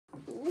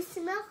It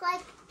smells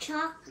like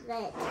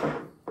chocolate.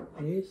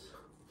 Yes.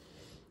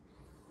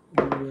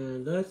 Yeah,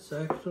 that's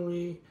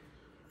actually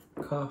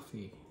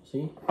coffee.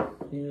 See?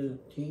 See the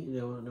tea,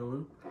 the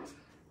one?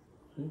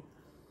 See?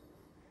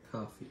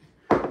 Coffee.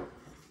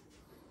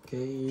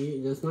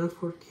 Okay, that's not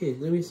for kids.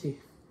 Let me see.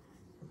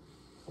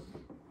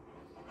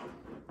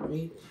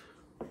 Eat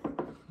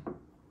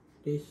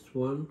this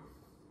one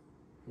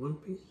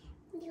piece.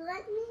 You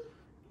let me?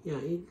 Yeah,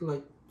 eat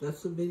like,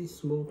 that's a very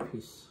small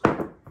piece.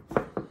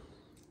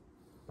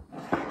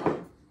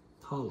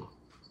 Hollow.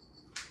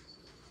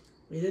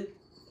 Eat it.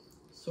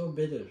 So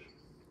bitter.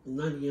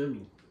 Not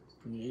yummy.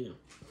 Yeah.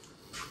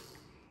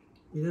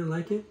 You don't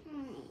like it?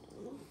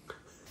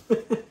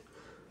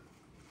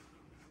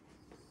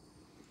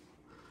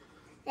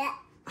 Yeah.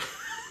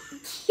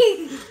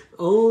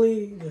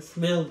 Only the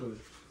smell good.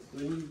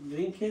 When you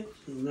drink it,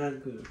 it's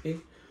not good, okay?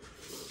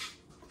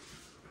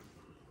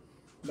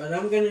 But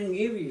I'm gonna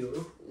give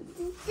you.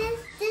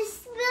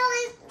 This smell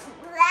is.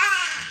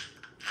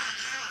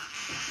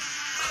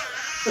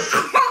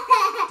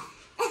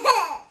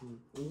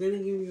 I'm gonna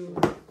give you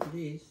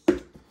this.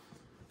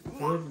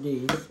 With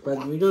this,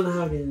 but we don't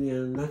have any,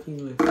 nothing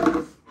left.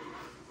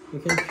 You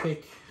can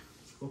check.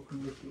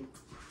 Open the thing.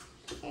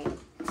 Okay.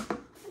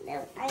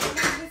 No, I need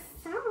this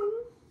some.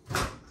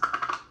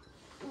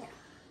 No.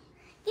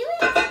 Give me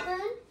a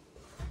spoon.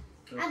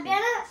 Okay. I'm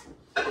gonna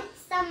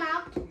some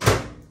out.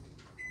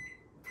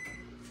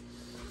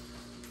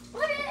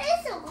 Well, it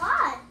is a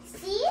lot.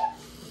 See?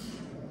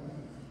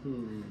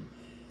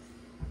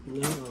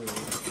 No.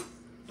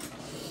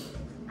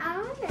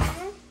 I'm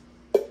gonna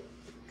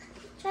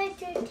try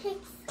to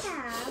take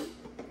some.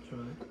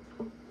 Try.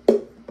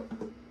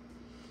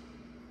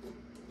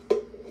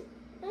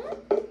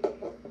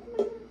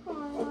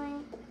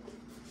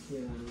 Yeah,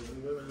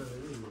 we don't have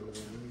any more. We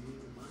need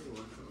to buy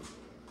one.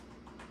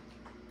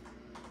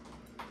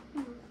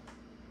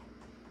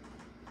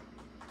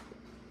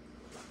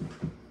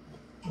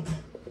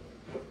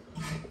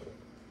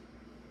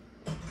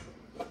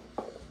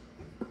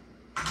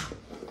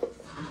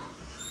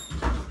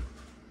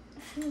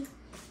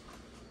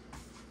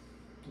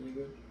 Very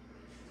good.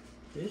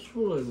 This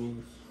one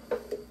is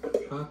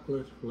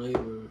chocolate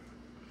flavor.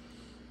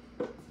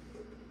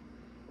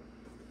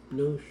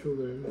 No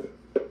sugar.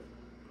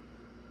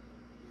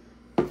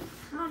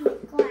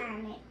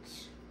 Pomegranate.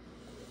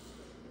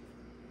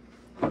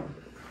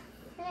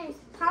 There's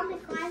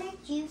pomegranate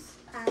juice.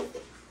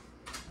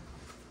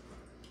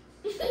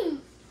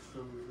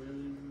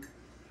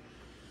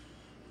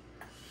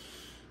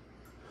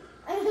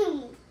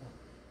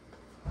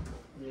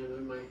 Yeah,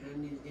 but my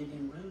hand is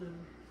getting better.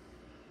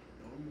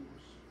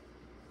 Almost.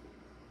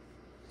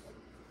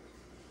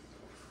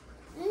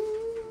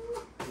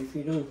 If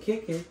you don't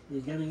kick it,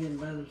 it's gonna get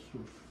better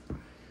soon.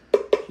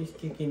 She's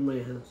kicking my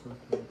hand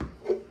sometimes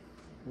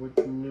with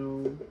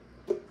no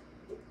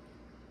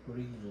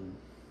reason.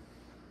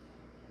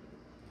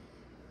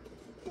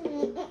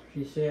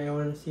 She said, I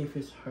want to see if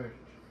it's hurt.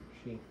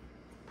 She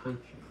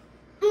punched it.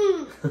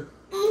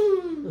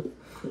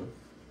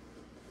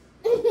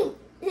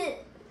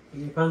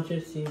 You punch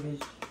it, see if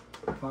it's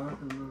hard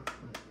or not.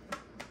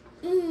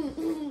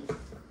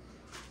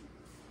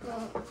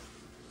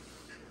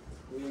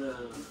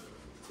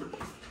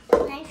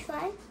 Nice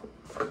try.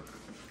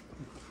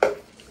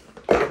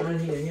 Right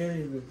here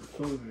is the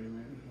shoulder in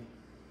there.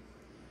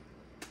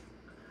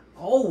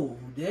 Oh,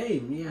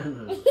 dang,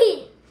 Liana.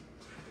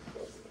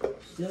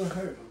 Still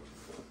hurt.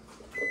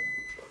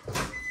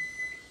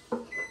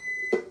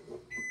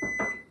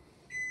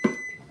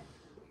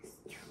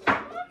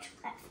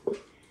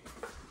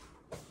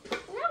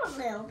 Not a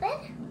little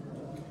bit.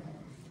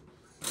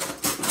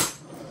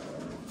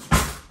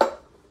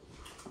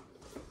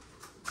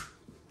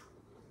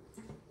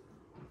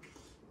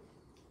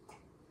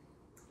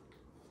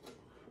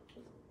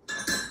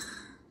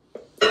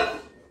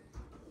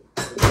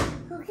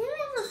 Who can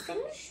ever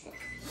finish this?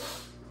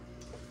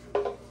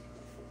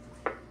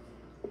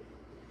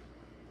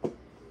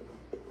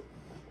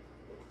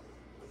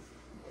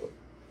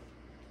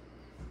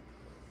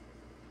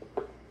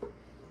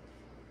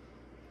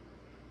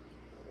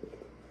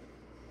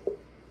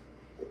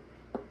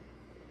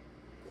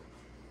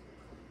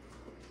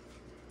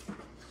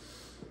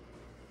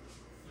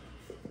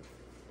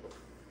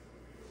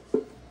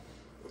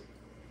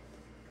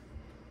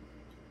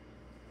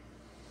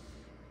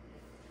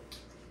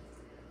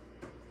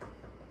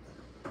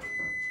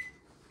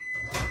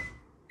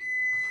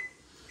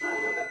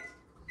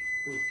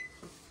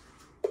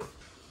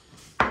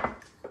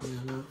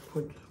 Yeah, now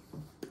put,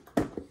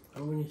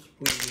 how many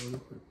spoons do you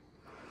want to put?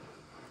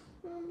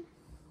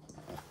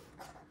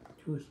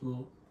 Too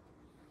small.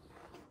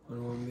 I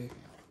don't want to make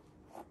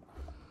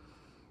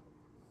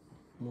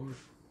more.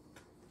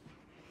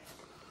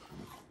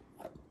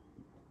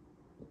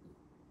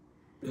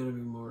 Gotta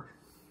be more.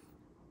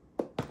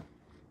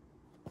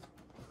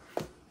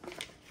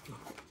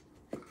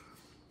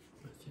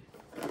 That's it.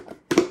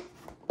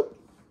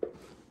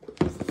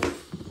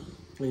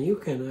 And you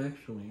can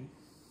actually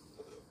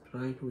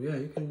try to, yeah,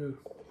 you can do.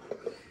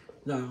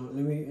 Now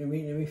let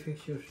me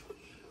fix your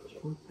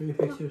spoon. Let me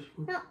fix your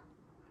spoon. No.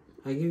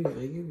 I give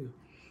you.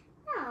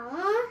 No.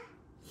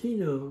 See,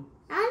 no.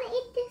 I want to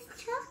eat this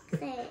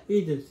chocolate.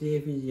 Eat it, see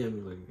if it's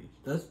yummy like this.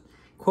 That's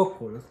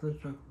cocoa, that's not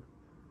chocolate.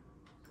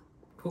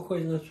 Cocoa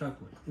is not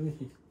chocolate. Let me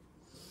see.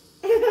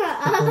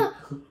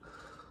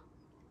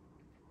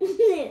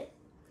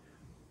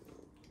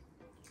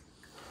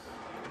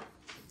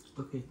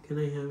 Okay, can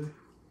I have it?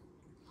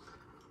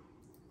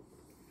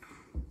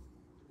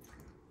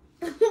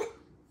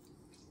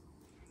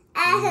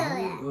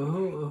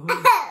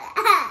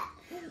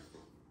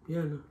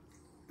 Yeah, no.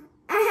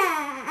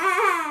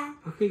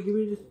 Okay, give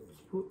me this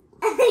spoon.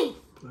 Okay,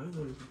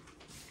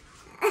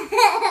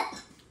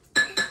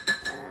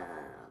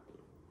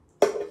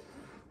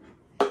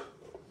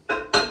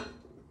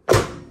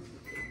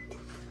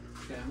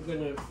 I'm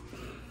gonna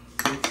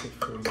mix it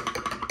for you.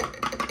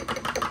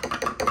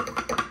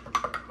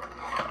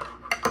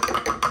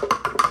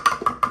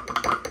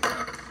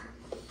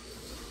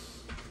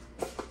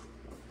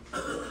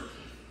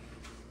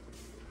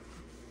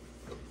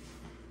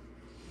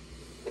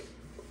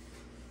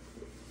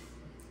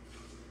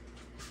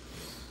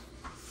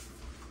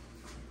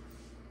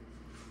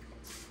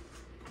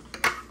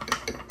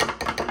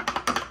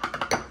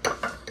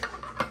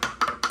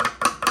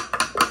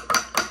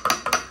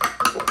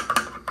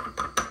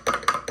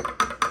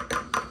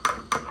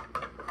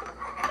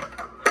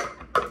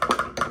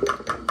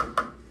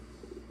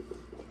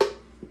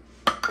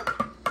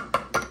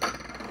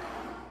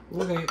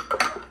 Okay.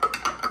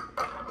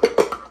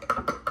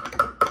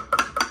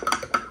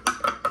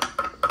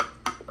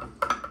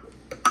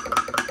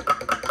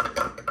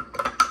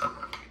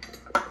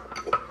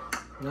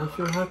 That's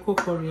your hot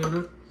cocoa,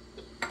 Liana.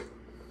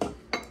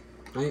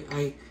 I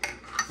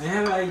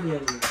have an idea.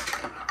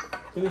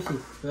 Let me see.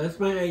 That's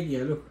my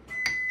idea. Look.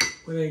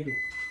 What do I do?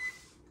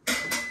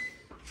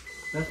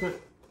 That's my.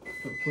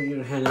 Don't put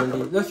your hand on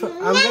this. That's what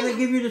I'm gonna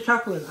give you the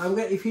chocolate.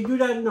 If you do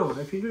that, no.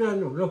 If you do that,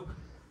 no. Look.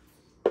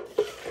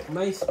 Am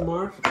I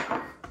smart?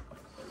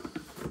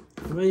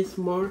 Am I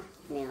smart?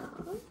 No.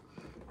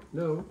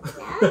 No.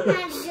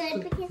 That's not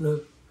good because...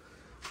 No.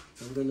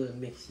 I'm gonna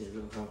mix it.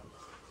 Look how.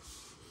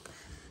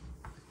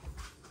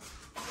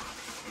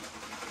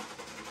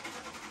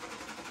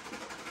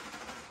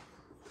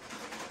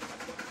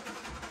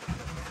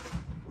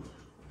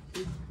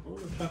 All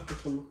the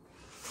chocolate come on.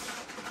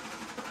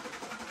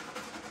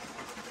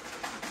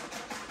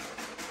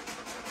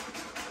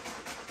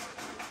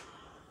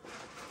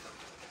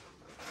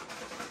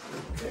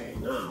 Okay,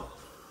 now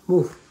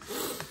move.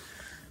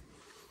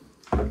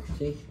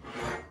 See,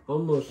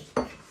 almost.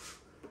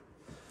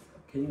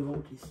 Can you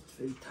hold this? It's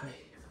very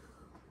tight.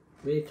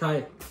 Very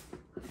tight.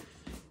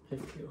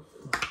 Thank you.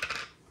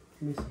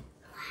 Let me see.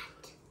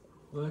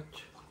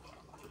 What?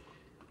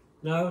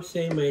 Now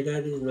say my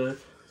dad is not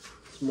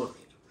smart.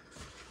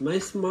 Am I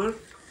smart?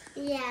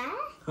 Yeah.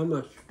 How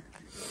much?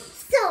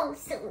 So.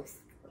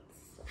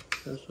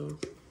 That's all.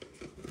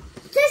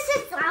 Just a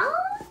throw?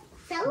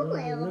 So No,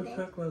 little no bit.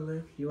 chocolate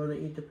left. You want to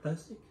eat the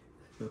plastic?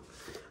 No.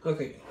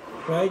 Okay.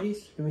 Try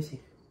this. Let me see.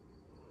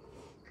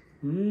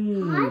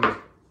 Mmm. Hot?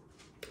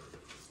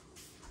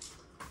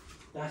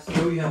 That's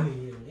so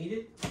yummy. You eat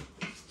it?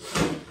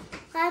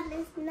 Hot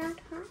is not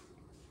hot.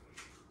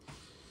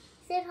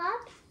 Is it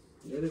hot?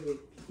 A little bit.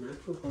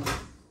 Not too hot.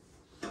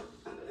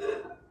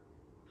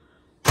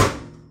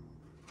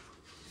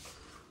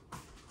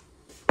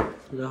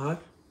 Is it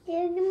hot?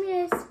 Here, give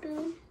me a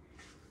spoon.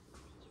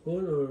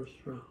 Spoon or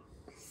straw?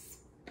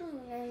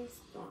 Spoon and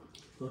spoon.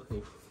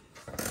 Okay.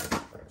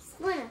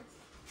 Spoon.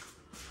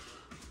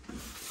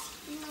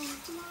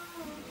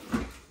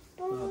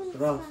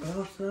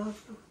 Straw.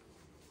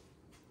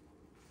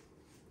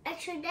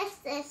 Actually, that's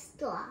the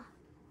straw.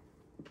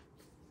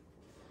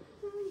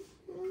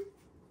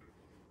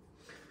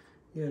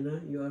 Yeah, now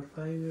you are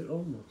 5 years,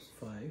 almost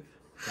 5.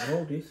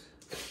 Hold this.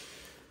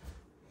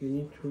 You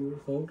need to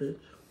hold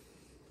it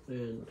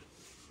and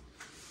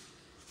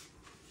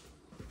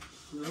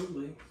no,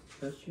 Mike,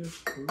 that's your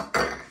spoon.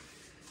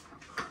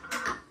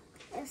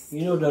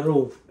 You know the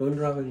rule. Don't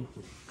drop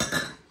anything.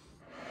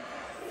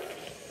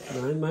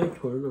 Now it's my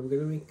turn. I'm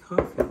gonna make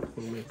coffee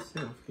for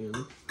myself, you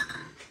know.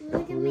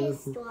 Look at me,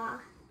 straw.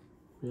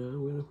 Yeah,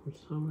 I'm gonna put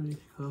some of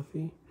this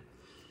coffee.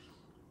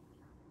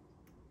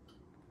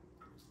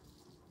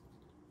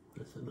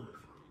 That's enough.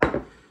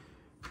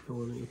 Don't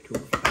want to eat too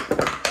much.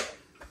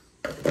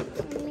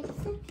 Mix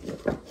it.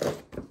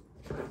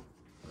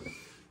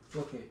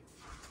 Okay.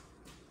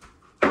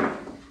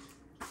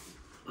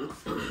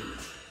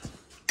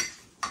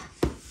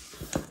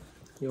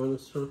 You want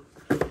to start?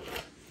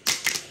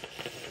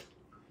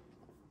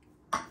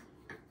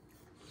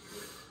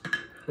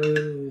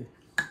 Wait.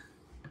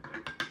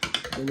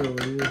 I know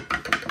what you mean.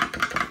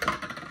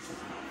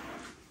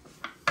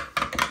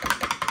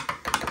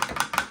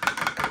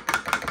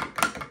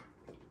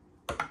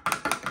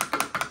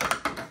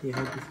 You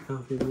have this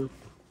coffee milk.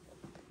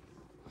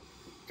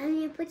 And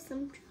you put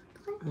some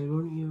chocolate? I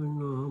don't even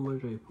know how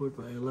much I put,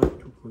 but I like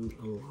to put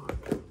a lot.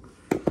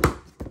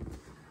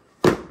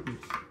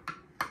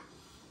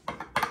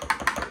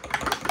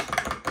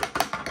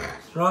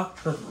 Straw.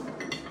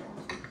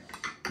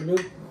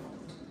 Look.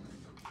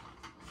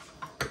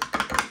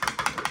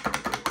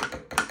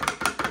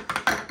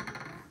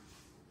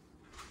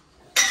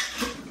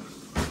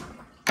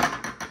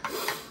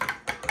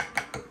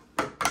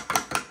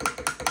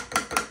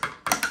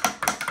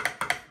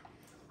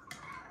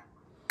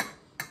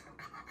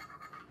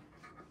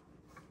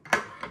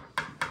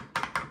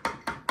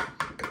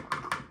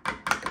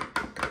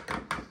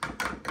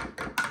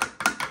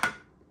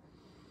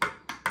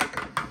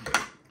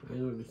 I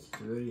know this is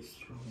very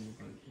strong,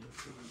 but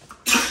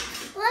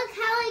Look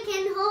how I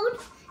can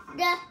hold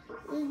the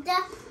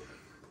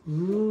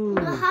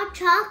the hot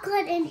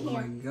chocolate in Oh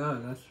my here.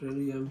 god, that's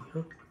really yummy,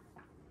 huh?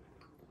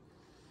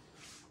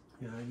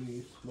 Yeah, I need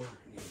it smart.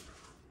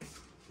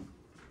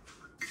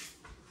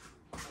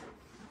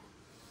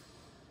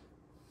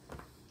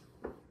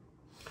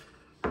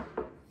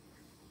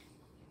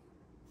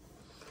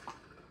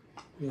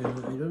 Yeah, I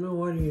don't know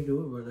why you do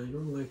it, but I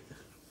don't like that.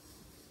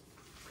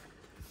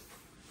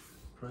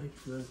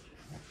 Right, that.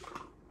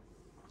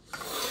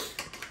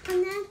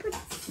 And then put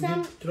some.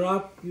 You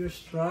drop your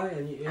straw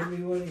and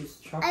everybody is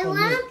chocolate. I want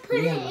to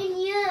put Yeah. it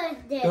in yours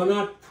then. Do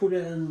not put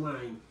it in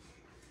mine.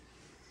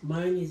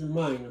 Mine is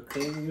mine,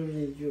 okay? Yours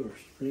is yours.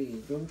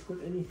 Please, don't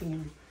put anything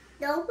in.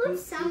 Don't put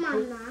some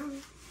on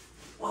mine.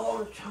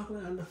 Oh, the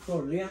chocolate on the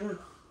floor. Liana.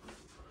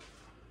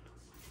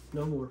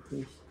 No more,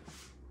 please.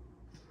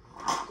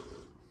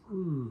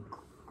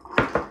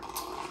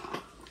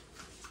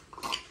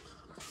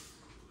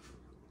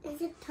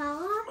 Is it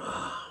taller?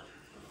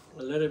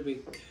 A little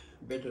bit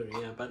better,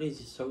 yeah, but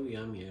it's so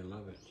yummy. I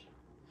love it.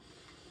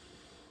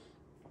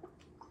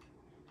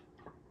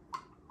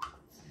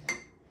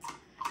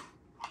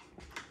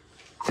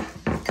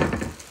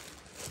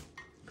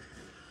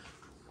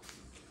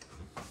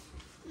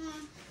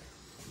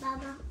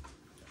 Baba.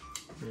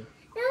 Yeah.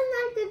 That's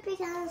not good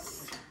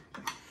because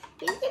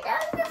you can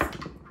have this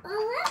a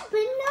lot,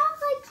 but not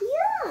like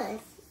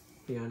yours.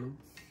 Liana,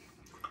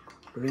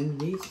 bring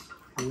these.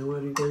 You know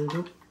what you're gonna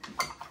do?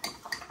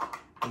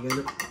 You're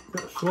gonna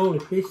no, slowly,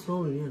 please,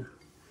 slowly, Liana.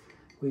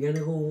 We're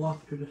gonna go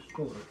walk to the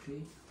store,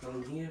 okay?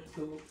 From here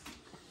to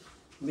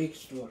big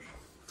store.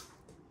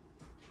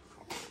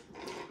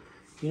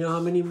 You know how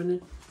many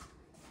minutes?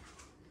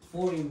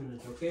 40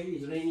 minutes, okay?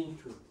 It's raining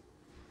too.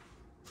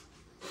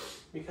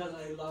 Because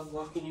I love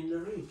walking in the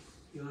rain.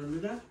 You wanna do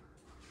that?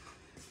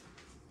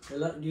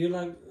 Do you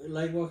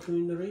like walking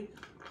in the rain?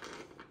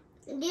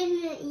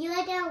 You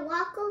had to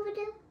walk over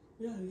there?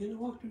 Yeah, you're gonna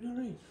walk to the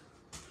rain.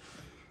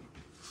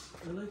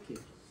 I like it.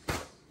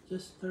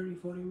 Just 30,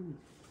 40 minutes.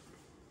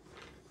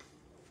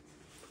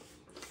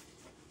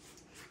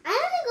 I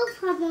want to go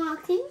for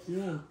walking.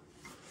 Yeah.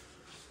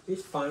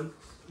 It's fine.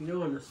 You don't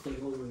want to stay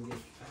home and get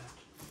fat.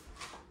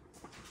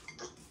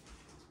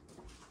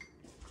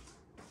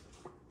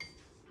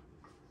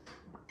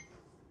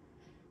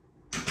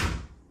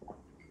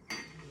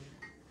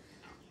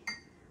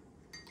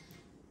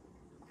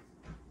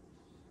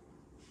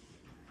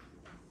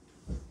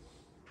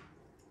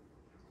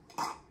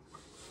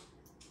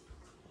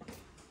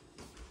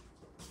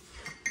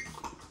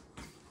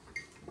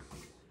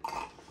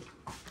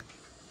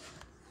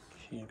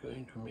 She's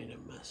going to make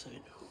a mess, I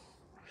know.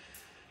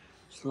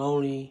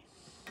 Slowly.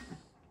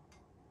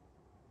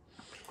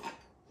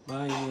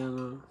 Bye,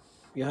 Liana.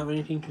 You have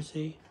anything to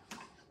say?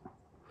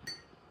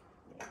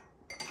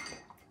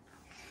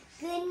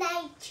 Good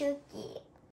night, Chucky.